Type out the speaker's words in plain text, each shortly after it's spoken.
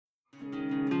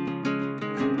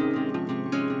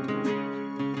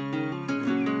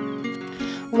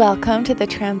Welcome to the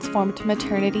Transformed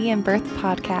Maternity and Birth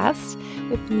Podcast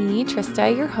with me,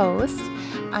 Trista, your host.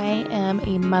 I am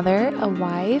a mother, a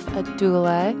wife, a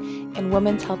doula, and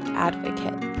women's health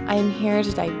advocate. I am here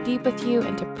to dive deep with you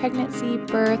into pregnancy,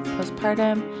 birth,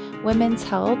 postpartum, women's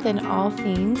health, and all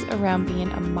things around being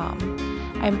a mom.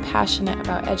 I'm passionate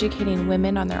about educating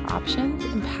women on their options,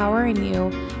 empowering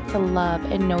you to love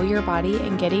and know your body,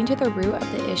 and getting to the root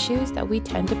of the issues that we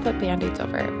tend to put band-aids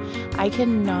over. I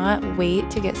cannot wait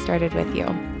to get started with you.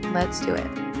 Let's do it.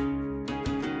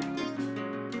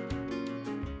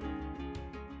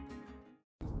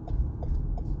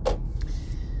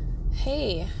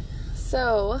 Hey,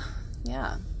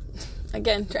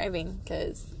 again, driving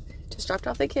because just dropped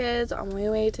off the kids on my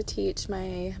way to teach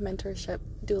my mentorship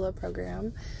doula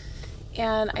program.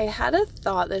 And I had a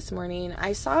thought this morning.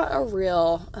 I saw a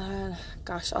reel,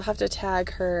 I'll have to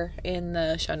tag her in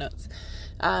the show notes.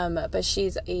 But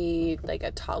she's a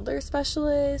toddler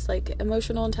specialist,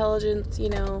 emotional intelligence,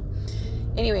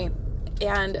 Anyway,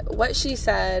 and what she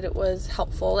said was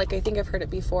helpful. I think I've heard it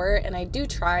before and I do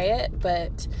try it,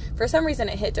 but for some reason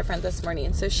it hit different this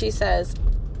morning. So she says,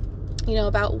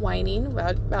 about whining,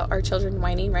 about our children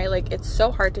whining, right? It's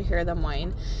so hard to hear them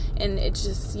whine. And it's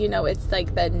just, it's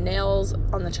like the nails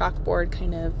on the chalkboard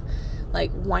kind of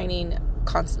whining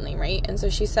constantly, right? And so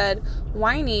she said,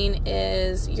 whining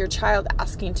is your child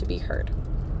asking to be heard.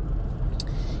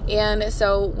 And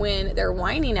so when they're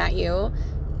whining at you,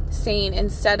 saying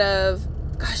instead of,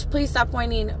 gosh, please stop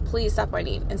whining,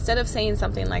 instead of saying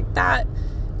something like that,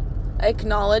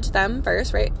 acknowledge them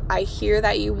first, right? I hear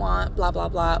that you want blah, blah,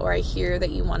 blah, or I hear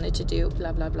that you wanted to do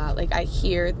blah, blah, blah. I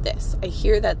hear this. I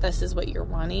hear that this is what you're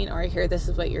wanting, or I hear this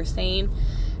is what you're saying.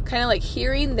 Kind of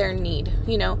hearing their need,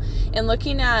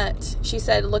 and she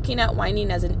said, looking at whining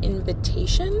as an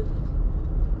invitation.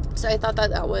 So I thought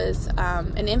that was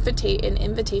an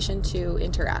invitation to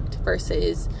interact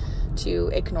versus to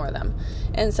ignore them.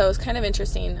 And so it's kind of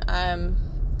interesting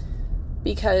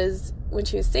because when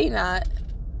she was saying that,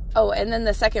 and then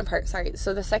the second part,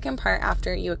 So the second part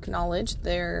after you acknowledge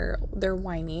their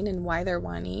whining and why they're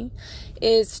whining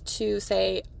is to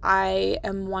say, I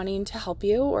am wanting to help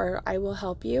you, or I will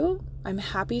help you. I'm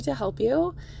happy to help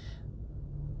you.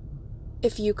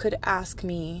 If you could ask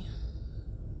me,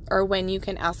 or when you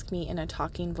can ask me in a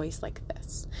talking voice like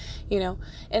this,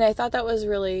 and I thought that was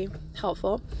really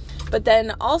helpful. But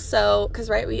then also, because,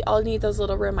 right, we all need those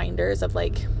little reminders of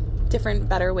different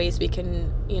better ways we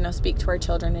can, speak to our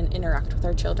children and interact with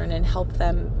our children and help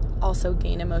them also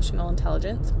gain emotional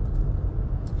intelligence.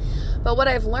 But what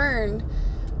I've learned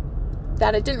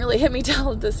that it didn't really hit me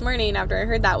till this morning after I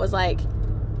heard that was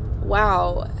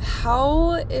wow,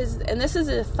 and this is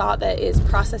a thought that is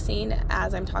processing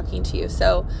as I'm talking to you.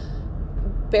 So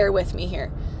bear with me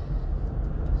here.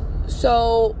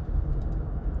 So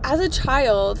as a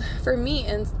child, for me,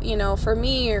 and, for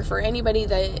me or for anybody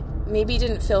that maybe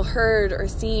didn't feel heard or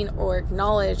seen or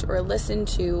acknowledged or listened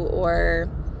to, or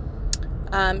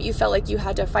you felt like you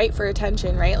had to fight for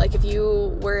attention, right? If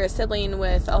you were a sibling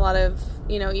with a lot of,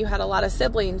 you had a lot of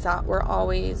siblings that were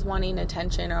always wanting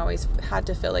attention, or always had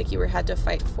to feel like you had to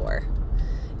fight for,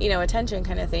 attention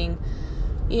kind of thing.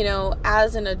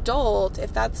 As an adult,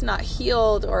 if that's not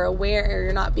healed or aware, or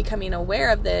you're not becoming aware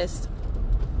of this,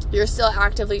 you're still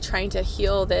actively trying to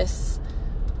heal this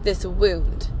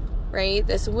wound, right?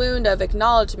 This wound of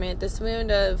acknowledgement, this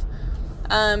wound of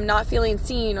not feeling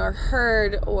seen or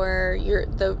heard, or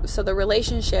so the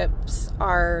relationships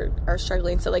are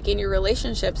struggling. So in your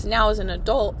relationships now as an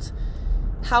adult,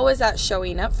 how is that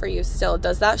showing up for you still?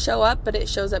 Does that show up? But it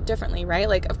shows up differently,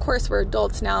 right? Of course we're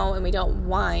adults now and we don't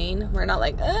whine. We're not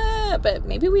but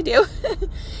maybe we do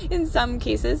in some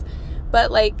cases.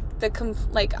 But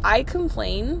I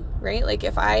complain, right?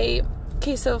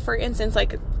 So for instance,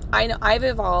 I know I've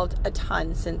evolved a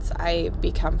ton since I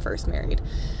become first married.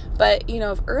 But,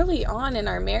 if early on in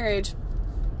our marriage,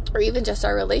 or even just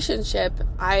our relationship,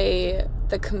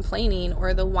 the complaining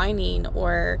or the whining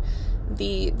or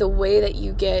the way that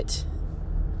you get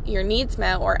your needs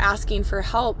met or asking for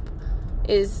help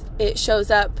it shows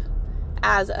up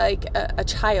as a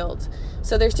child.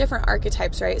 So there's different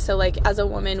archetypes, right? So as a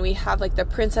woman, we have the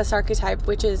princess archetype,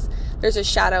 which is, there's a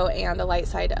shadow and a light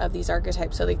side of these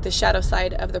archetypes. So the shadow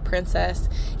side of the princess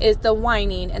is the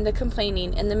whining and the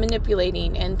complaining and the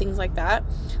manipulating and things like that.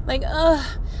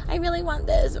 I really want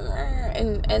this.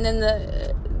 And then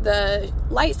the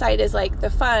light side is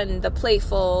the fun, the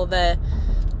playful, the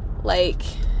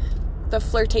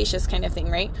flirtatious kind of thing,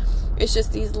 right? It's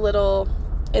just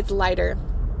it's lighter.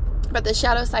 But the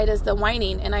shadow side is the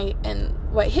whining, and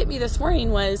what hit me this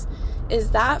morning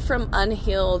is that from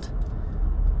unhealed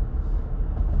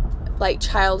like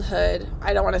childhood,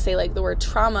 I don't want to say like the word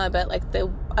trauma, but like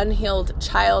the unhealed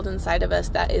child inside of us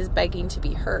that is begging to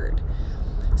be heard.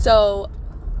 So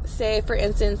say, for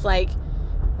instance, like,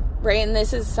 right, and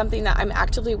this is something that I'm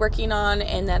actively working on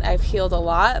and that I've healed a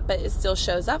lot, but it still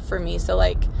shows up for me. So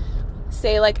like,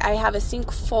 say like I have a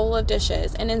sink full of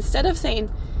dishes, and instead of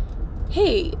saying,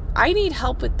 hey, I need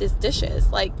help with these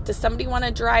dishes, like, does somebody want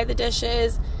to dry the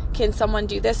dishes? Can someone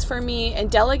do this for me? And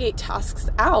delegate tasks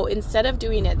out. Instead of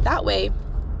doing it that way,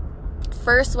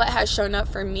 first, what has shown up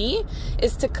for me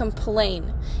is to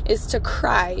complain, is to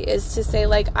cry, is to say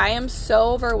like, I am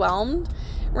so overwhelmed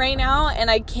right now and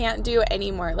I can't do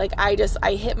anymore. Like, I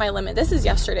hit my limit. This is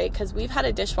yesterday, because we've had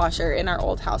a dishwasher in our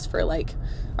old house for like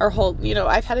our whole,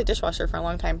 I've had a dishwasher for a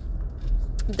long time.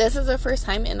 This is the first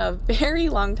time in a very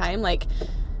long time, like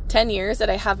 10 years, that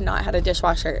I have not had a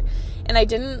dishwasher. And I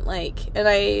didn't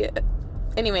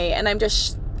and I'm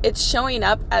just, it's showing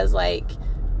up as like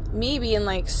me being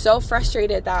like so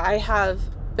frustrated that I have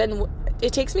been,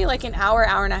 it takes me like an hour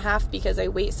and a half because I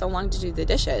wait so long to do the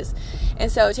dishes.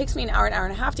 And so it takes me an hour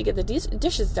and a half to get the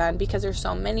dishes done because there's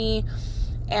so many,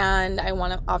 and I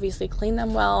want to obviously clean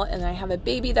them well. And I have a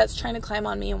baby that's trying to climb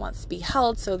on me and wants to be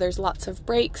held. So there's lots of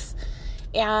breaks.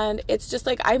 And it's just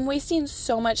like, I'm wasting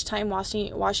so much time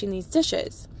washing these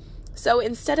dishes. So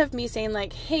instead of me saying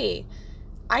like, hey,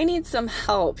 I need some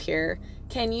help here,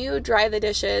 can you dry the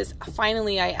dishes?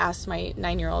 Finally, I asked my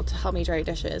 9-year-old to help me dry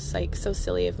dishes. Like, so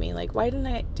silly of me. Like, why didn't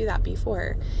I do that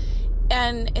before?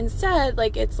 And instead,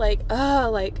 like, it's like,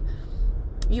 like,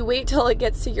 you wait till it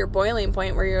gets to your boiling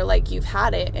point where you're like, you've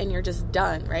had it and you're just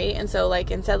done, right? And so like,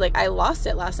 instead, like, I lost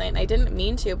it last night and I didn't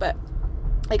mean to, but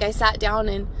like, I sat down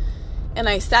and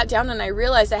I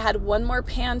realized I had one more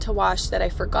pan to wash that I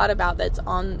forgot about.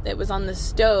 It was on the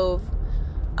stove,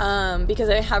 because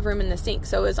I didn't have room in the sink.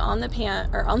 So it was on the pan,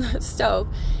 or on the stove.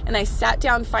 And I sat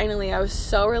down finally. I was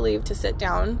so relieved to sit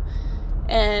down,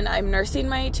 and I'm nursing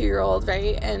my 2-year-old,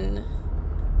 right? And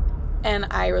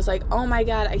I was like, oh my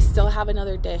God, I still have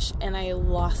another dish, and I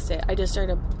lost it. I just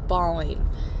started bawling.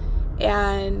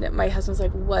 And my husband's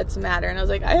like, what's the matter? And I was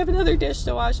like, I have another dish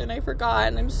to wash and I forgot,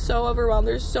 and I'm so overwhelmed.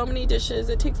 There's so many dishes.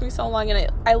 It takes me so long,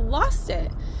 and I lost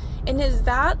it. And is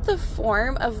that the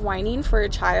form of whining for a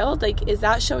child? Like, is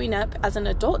that showing up as an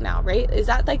adult now, right? Is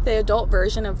that like the adult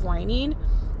version of whining?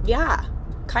 Yeah,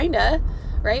 kinda,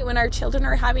 right? When our children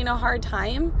are having a hard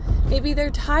time, maybe they're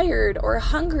tired or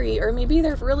hungry, or maybe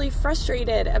they're really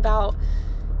frustrated about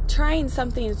trying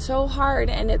something so hard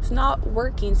and it's not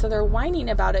working, so they're whining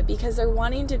about it because they're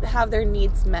wanting to have their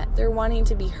needs met. They're wanting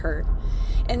to be heard.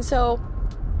 And so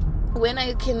when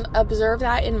I can observe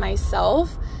that in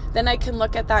myself, then I can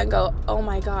look at that and go, oh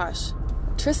my gosh,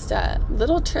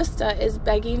 little Trista is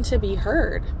begging to be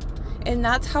heard. And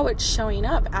that's how it's showing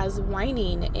up, as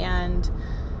whining and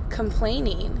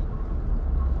complaining.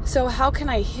 So how can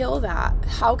I heal that?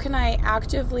 How can I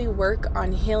actively work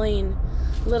on healing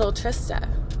little Trista?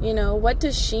 What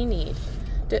does she need?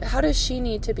 How does she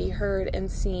need to be heard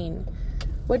and seen?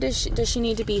 What does she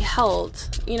need to be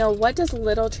held? What does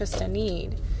little Trista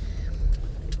need?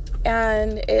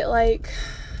 And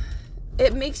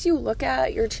it makes you look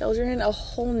at your children a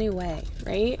whole new way,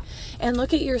 right? And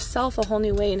look at yourself a whole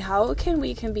new way. And how can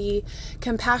we be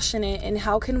compassionate, and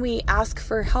how can we ask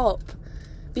for help?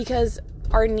 Because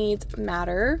our needs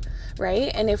matter,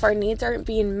 right? And if our needs aren't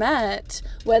being met,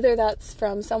 whether that's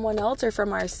from someone else or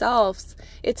from ourselves,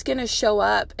 it's going to show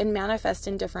up and manifest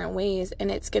in different ways.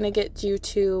 And it's going to get you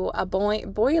to a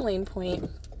boiling point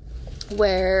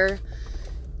where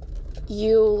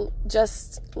you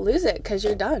just lose it because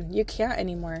you're done. You can't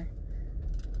anymore.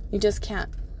 You just can't.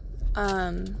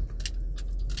 And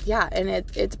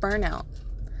it's burnout.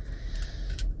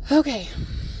 Okay,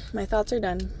 my thoughts are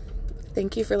done.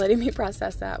 Thank you for letting me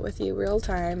process that with you real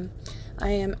time. I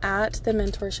am at the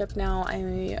mentorship now. I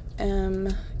am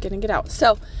going to get out.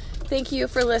 So thank you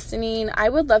for listening. I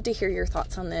would love to hear your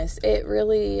thoughts on this. It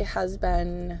really has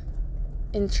been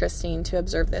interesting to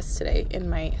observe this today in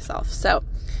myself. So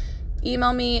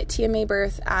email me,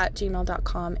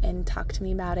 tmabirth@gmail.com, and talk to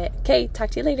me about it. Okay, talk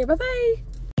to you later. Bye-bye.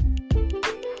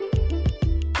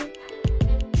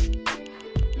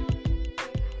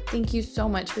 Thank you so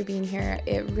much for being here.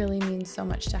 It really means so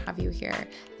much to have you here.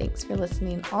 Thanks for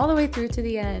listening all the way through to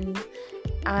the end.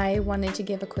 I wanted to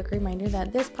give a quick reminder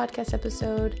that this podcast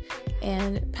episode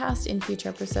and past and future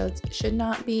episodes should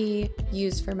not be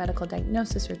used for medical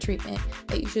diagnosis or treatment,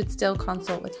 that you should still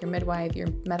consult with your midwife, your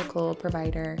medical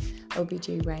provider,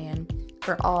 OBGYN,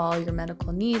 for all your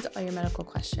medical needs, all your medical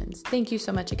questions. Thank you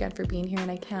so much again for being here, and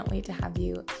I can't wait to have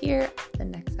you here the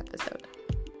next episode.